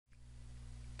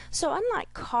So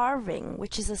unlike carving,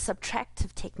 which is a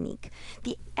subtractive technique,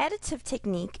 the additive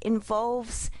technique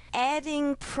involves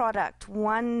adding product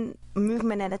one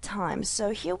movement at a time. So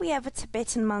here we have a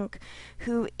Tibetan monk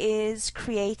who is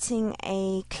creating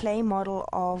a clay model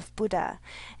of Buddha,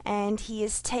 and he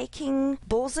is taking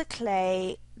balls of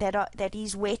clay that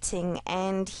he's wetting,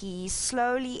 and he's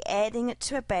slowly adding it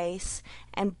to a base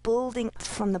and building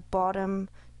from the bottom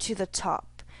to the top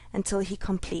until he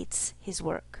completes his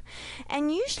work.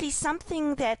 And usually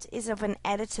something that is of an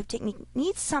additive technique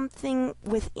needs something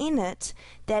within it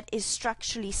that is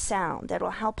structurally sound, that will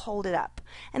help hold it up.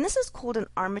 And this is called an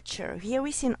armature. Here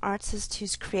we see an artist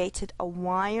who's created a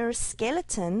wire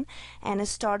skeleton and has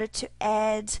started to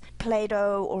add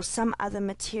Play-Doh or some other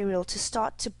material to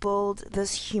start to build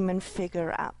this human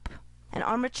figure up. An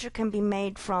armature can be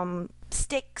made from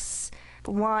sticks,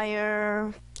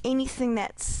 wire, anything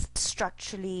that's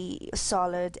structurally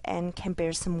solid and can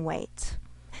bear some weight.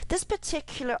 This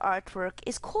particular artwork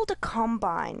is called a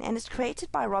combine, and it's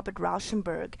created by Robert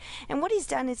Rauschenberg. And what he's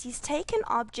done is he's taken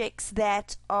objects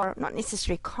that are not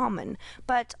necessarily common,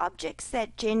 but objects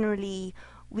that generally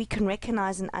we can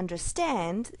recognize and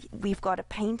understand. We've got a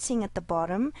painting at the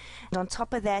bottom, and on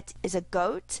top of that is a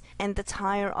goat and the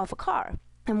tire of a car.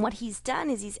 And what he's done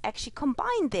is he's actually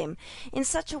combined them in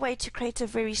such a way to create a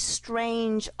very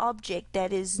strange object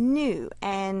that is new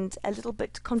and a little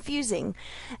bit confusing.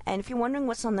 And if you're wondering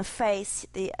what's on the face,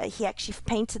 he actually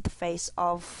painted the face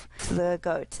of the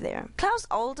goat there. Claes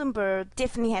Oldenburg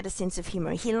definitely had a sense of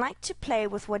humor. He liked to play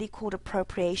with what he called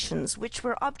appropriations, which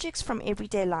were objects from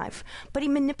everyday life, but he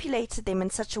manipulated them in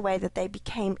such a way that they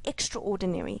became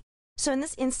extraordinary. So in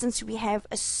this instance, we have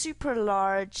a super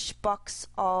large box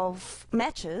of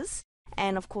matches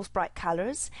and, of course, bright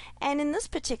colors. And in this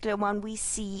particular one, we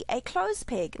see a clothes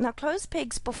peg. Now, clothes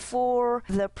pegs before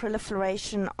the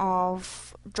proliferation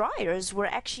of dryers were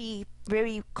actually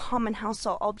very common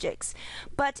household objects.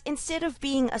 But instead of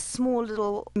being a small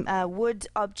little wood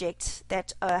object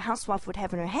that a housewife would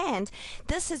have in her hand,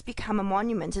 this has become a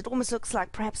monument. It almost looks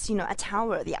like perhaps, a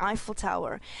tower, the Eiffel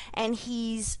Tower. And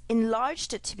he's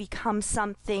enlarged it to become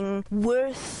something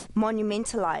worth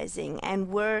monumentalizing and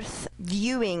worth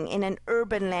viewing in an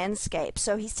urban landscape.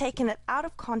 So he's taken it out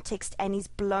of context and he's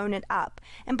blown it up.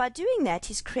 And by doing that,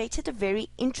 he's created a very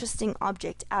interesting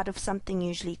object out of something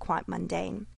usually quite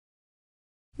mundane.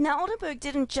 Now, Oldenburg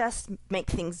didn't just make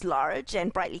things large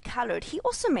and brightly colored, he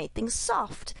also made things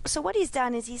soft. So what he's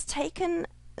done is he's taken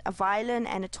a violin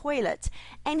and a toilet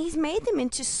and he's made them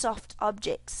into soft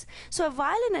objects. So a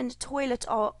violin and a toilet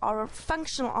are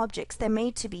functional objects, they're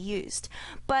made to be used.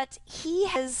 But he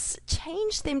has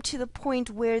changed them to the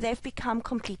point where they've become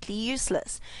completely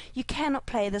useless. You cannot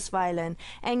play this violin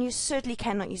and you certainly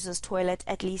cannot use this toilet,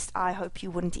 at least I hope you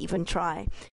wouldn't even try.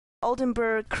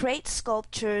 Oldenburg creates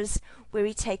sculptures where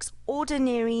he takes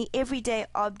ordinary, everyday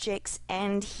objects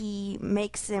and he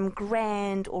makes them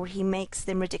grand or he makes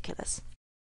them ridiculous.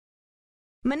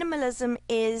 Minimalism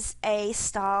is a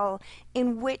style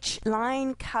in which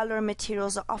line, color,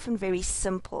 materials are often very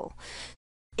simple.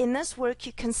 In this work,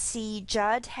 you can see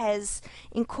Judd has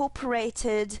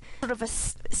incorporated sort of a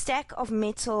stack of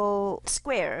metal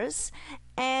squares,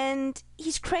 and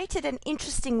he's created an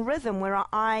interesting rhythm where our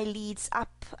eye leads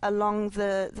up along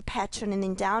the pattern and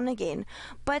then down again.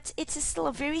 But it is still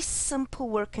a very simple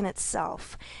work in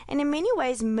itself. And in many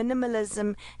ways,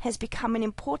 minimalism has become an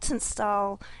important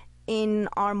style in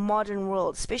our modern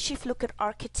world, especially if you look at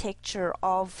architecture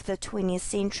of the 20th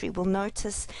century. We'll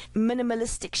notice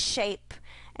minimalistic shape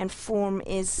and form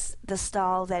is the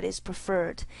style that is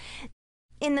preferred.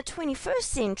 In the 21st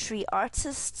century,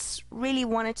 artists really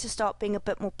wanted to start being a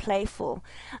bit more playful.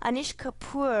 Anish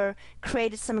Kapoor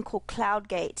created something called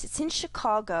Cloudgate. It's in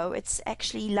Chicago. It's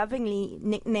actually lovingly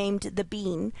nicknamed The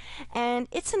Bean. And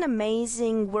it's an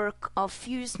amazing work of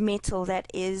fused metal that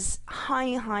is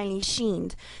highly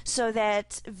sheened, so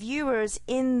that viewers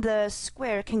in the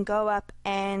square can go up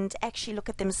and actually look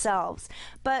at themselves.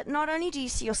 But not only do you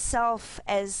see yourself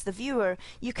as the viewer,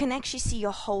 you can actually see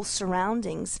your whole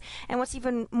surroundings. And what's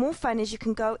even more fun is you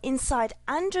can go inside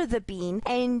under the bean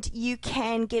and you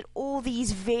can get all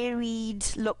these varied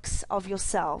looks of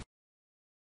yourself.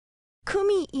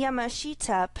 Kumi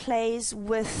Yamashita plays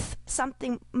with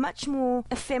something much more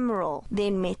ephemeral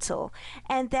than metal,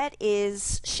 and that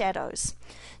is shadows.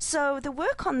 So the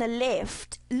work on the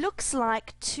left looks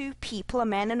like two people, a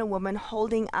man and a woman,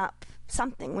 holding up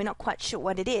something. We're not quite sure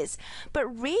what it is. But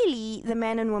really, the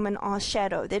man and woman are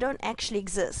shadow. They don't actually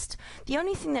exist. The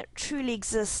only thing that truly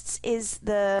exists is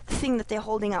the thing that they're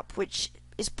holding up, which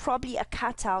is probably a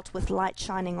cutout with light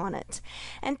shining on it.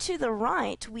 And to the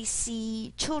right, we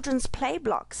see children's play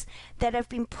blocks that have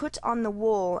been put on the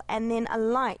wall, and then a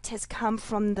light has come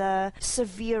from the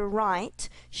severe right,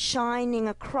 shining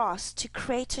across to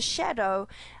create a shadow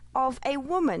of a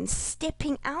woman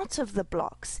stepping out of the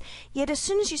blocks. Yet as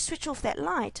soon as you switch off that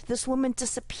light, this woman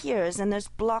disappears and those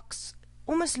blocks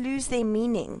almost lose their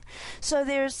meaning. So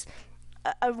there's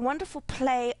a wonderful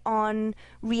play on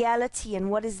reality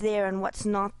and what is there and what's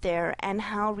not there, and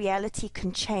how reality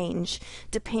can change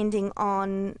depending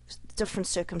on different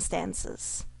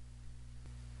circumstances.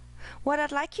 What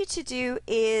I'd like you to do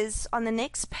is, on the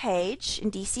next page in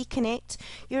DC Connect,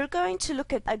 you're going to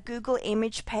look at a Google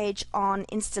image page on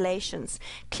installations.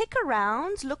 Click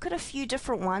around, look at a few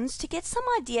different ones to get some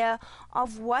idea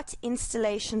of what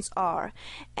installations are.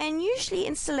 And usually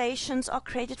installations are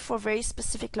created for a very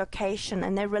specific location,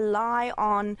 and they rely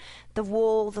on the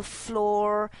wall, the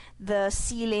floor, the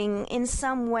ceiling in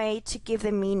some way to give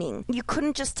them meaning. You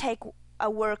couldn't just take a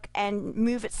work and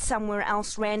move it somewhere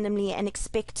else randomly and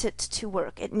expect it to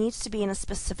work. It needs to be in a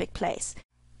specific place.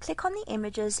 Click on the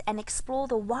images and explore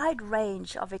the wide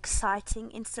range of exciting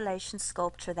installation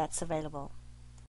sculpture that's available.